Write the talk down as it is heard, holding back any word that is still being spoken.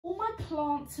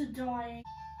plants are dying.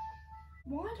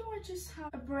 Why do I just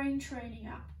have a brain training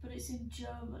app, but it's in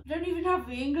German? I don't even have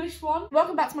the English one.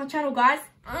 Welcome back to my channel, guys.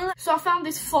 So I found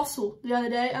this fossil the other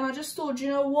day, and I just thought, you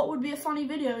know what would be a funny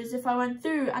video is if I went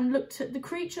through and looked at the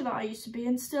creature that I used to be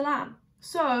and still am.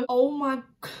 So, oh my,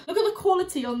 look at the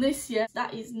quality on this, yeah.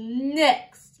 That is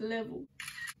next level.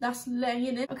 That's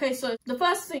laying it. Okay, so the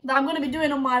first thing that I'm going to be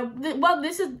doing on my, well,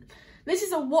 this is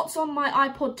a what's on my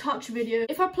iPod Touch video.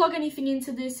 If I plug anything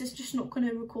into this, it's just not going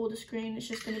to record the screen. It's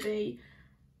just going to be...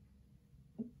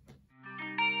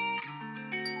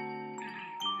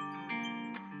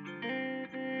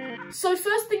 So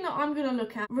first thing that I'm going to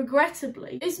look at,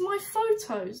 regrettably, is my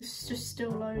photos. It's just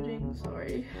still loading,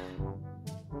 sorry.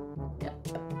 Yep.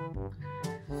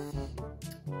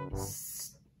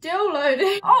 Still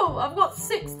loading. Oh, I've got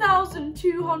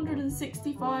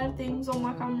 6,265 things on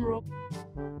my camera.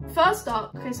 First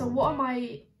up, okay, so what am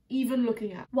I even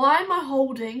looking at? Why am I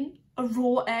holding a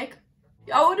raw egg?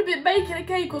 I would have been making a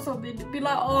cake or something. It'd be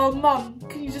like, oh, mum,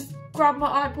 can you just grab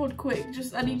my iPod quick?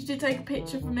 I need you to take a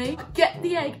picture for me. Get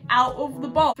the egg out of the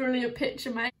box. Brilliant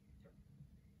picture, mate.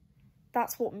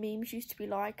 That's what memes used to be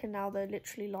like, and now they're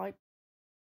literally like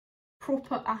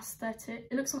proper aesthetic.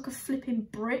 It looks like a flipping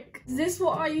brick. Is this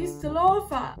what I used to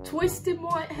laugh at? Twisting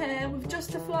white hair with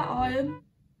just a flat iron.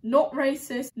 Not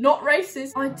racist. Not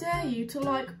racist. I dare you to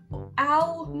like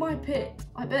owl my pic.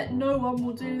 I bet no one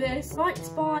will do this.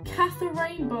 Liked by Katherine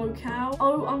Rainbow Cow.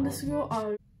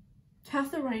 O_O.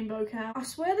 Katherine Rainbow Cow. I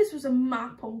swear this was a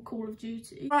map on Call of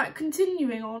Duty. Right,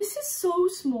 continuing on. This is so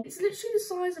small. It's literally the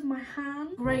size of my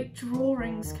hand. Great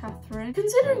drawings, Katherine.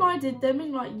 Considering I did them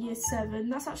in like year 7,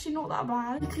 that's actually not that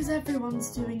bad because everyone's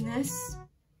doing this.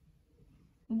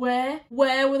 Where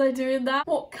were they doing that?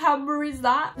 What camera is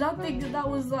that? I think that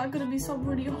was like gonna be some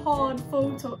really hard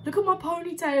photo. Look at my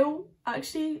ponytail.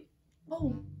 Actually,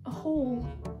 oh, a hole.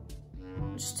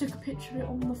 I just took a picture of it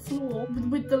on the floor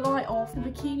with the light off. The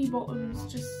bikini bottoms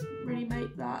just really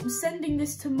make that. I'm sending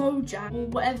this to Mojang, or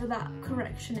whatever that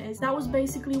correction is. That was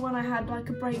basically when I had like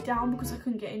a breakdown because I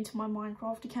couldn't get into my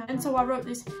Minecraft account. And so I wrote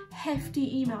this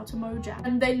hefty email to Mojang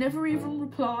and they never even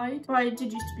replied. I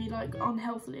did used to be like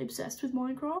unhealthily obsessed with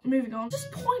Minecraft. Moving on.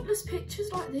 Just pointless pictures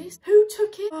like this. Who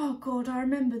took it? Oh god, I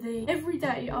remember these. Every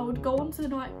day I would go onto the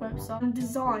Nike website and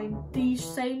design these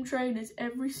same trainers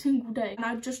every single day. And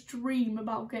I'd just dream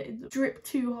about getting them. Drip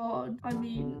too hard. I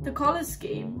mean, the colour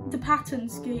scheme, the pattern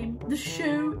scheme, the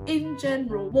shoe in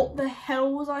general. What the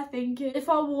hell was I thinking? If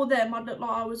I wore them, I'd look like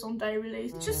I was on day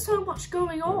release. Just so much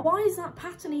going on. Why is that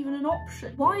pattern even an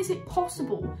option? Why is it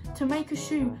possible to make a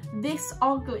shoe this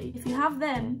ugly? If you have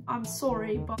them, I'm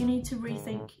sorry, but you need to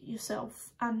rethink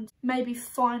yourself and maybe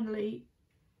finally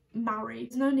marry.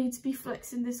 There's no need to be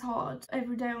flexing this hard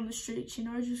every day on the streets, you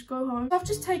know, just go home. I've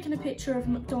just taken a picture of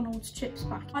McDonald's chips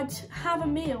pack. I'd have a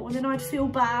meal and then I'd feel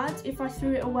bad if I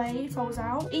threw it away if I was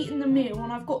out. Eating the meal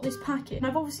and I've got this packet and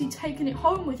I've obviously taken it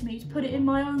home with me to put it in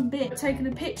my own bin. I've taken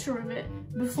a picture of it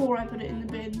before I put it in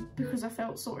the bin because I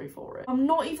felt sorry for it. I'm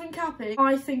not even capping.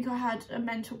 I think I had a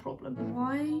mental problem.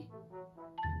 Why?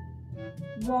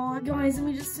 Guys, let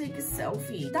me just take a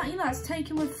selfie. That, you know, it's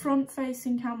taken with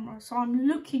front-facing camera, so I'm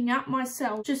looking at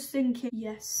myself just thinking,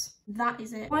 yes, that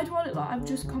is it. Why do I look like I've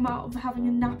just come out of having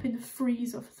a nap in the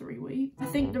freezer for 3 weeks? I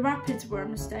think the rapids were a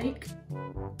mistake.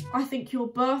 I think your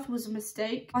birth was a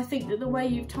mistake. I think that the way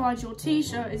you've tied your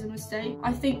t-shirt is a mistake.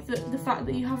 I think that the fact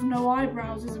that you have no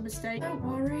eyebrows is a mistake. Don't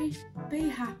worry, be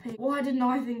happy. Why didn't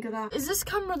I think of that? Is this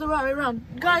camera the right way around?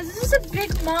 Guys, this is a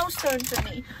big milestone for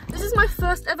me. This is my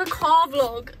first ever car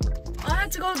vlog. I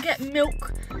had to go get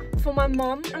milk for my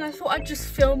mum and I thought I'd just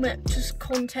film it, just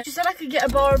content. She said I could get a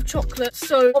bar of chocolate,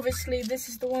 so obviously this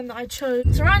is the one that I chose.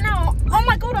 So right now, oh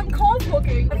my god, I'm car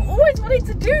vlogging. I've always wanted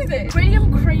to do this. Really,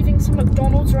 I'm craving some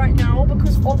McDonald's right now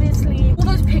because obviously all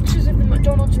those pictures of the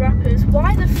McDonald's wrappers.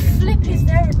 Why the flip is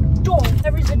there a dog?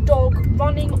 There is a dog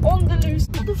running on the loose.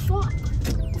 What the fuck?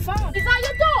 Fam, is that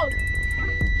your dog?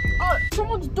 Oh,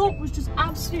 someone's dog was just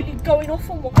absolutely going off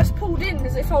on one. I just pulled in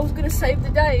as if I was gonna save the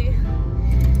day,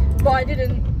 but I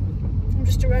didn't. I'm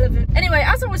just irrelevant. Anyway,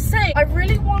 as I was saying, I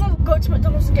really want to go to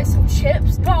McDonald's and get some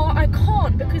chips, but I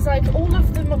can't because like all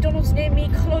of the McDonald's near me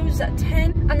close at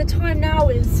 10 and the time now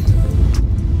is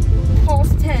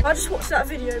past 10. I just watched that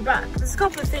video back. There's a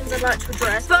couple of things I'd like to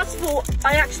address. First of all,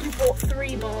 I actually bought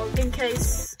 3 bars in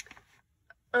case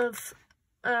of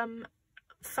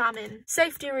famine.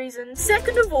 Safety reasons.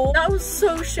 Second of all, that was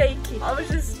so shaky. I was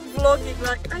just vlogging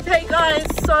like, okay guys,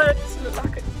 so I just look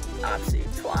like an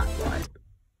absolute twat, right?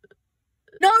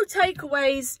 No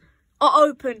takeaways. are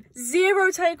open. 0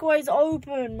 takeaways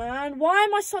open, man. Why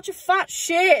am I such a fat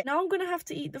shit? Now I'm gonna have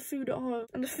to eat the food at home.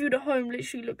 And the food at home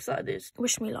literally looks like this.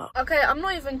 Wish me luck. Okay, I'm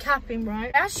not even capping,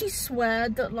 right? I actually swear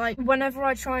that, like, whenever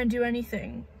I try and do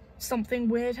anything, something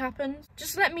weird happens.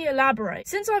 Just let me elaborate.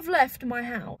 Since I've left my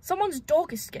house, someone's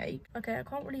dog escaped. Okay, I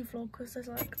can't really vlog because there's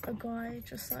like a guy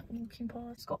just like walking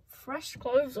past. He's got fresh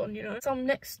clothes on, you know, some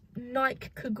next Nike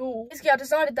cagoule. Basically, I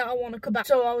decided that I want a kebab,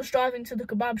 so I was driving to the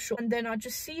kebab shop, and then I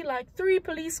just see like 3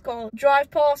 police cars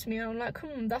drive past me, and I'm like,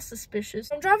 that's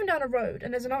suspicious. I'm driving down a road,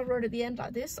 and there's another road at the end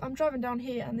like this. I'm driving down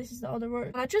here, and this is the other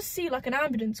road, and I just see like an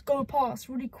ambulance go past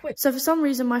really quick. So for some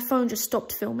reason, my phone just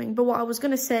stopped filming. But what I was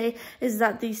gonna say is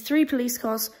that these 3 police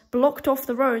cars blocked off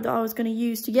the road that I was going to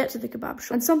use to get to the kebab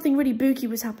shop, and something really booky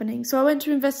was happening. So I went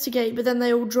to investigate, but then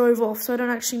they all drove off, so I don't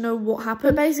actually know what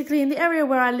happened. But basically, in the area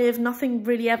where I live, nothing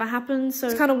really ever happens, so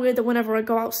it's kind of weird that whenever I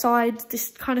go outside,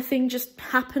 this kind of thing just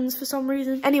happens for some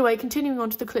reason. Anyway, continuing on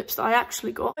to the clips that I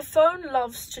actually got. My phone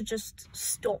loves to just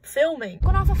stop filming.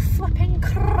 I'm gonna have a flipping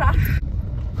crash.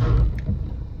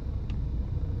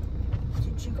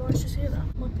 Did you guys just hear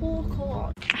that? My poor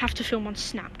car. I have to film on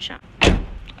Snapchat.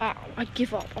 I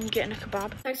give up. I'm getting a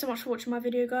kebab. Thanks so much for watching my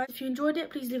video, guys. If you enjoyed it,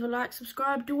 please leave a like,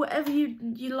 subscribe, do whatever you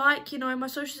like. You know, my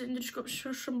socials in the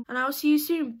description. And I'll see you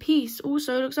soon. Peace.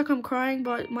 Also, it looks like I'm crying,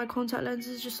 but my contact lens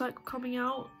is just like coming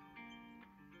out.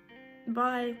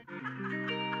 Bye.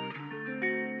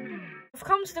 I've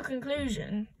come to the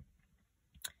conclusion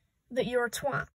that you're a twat.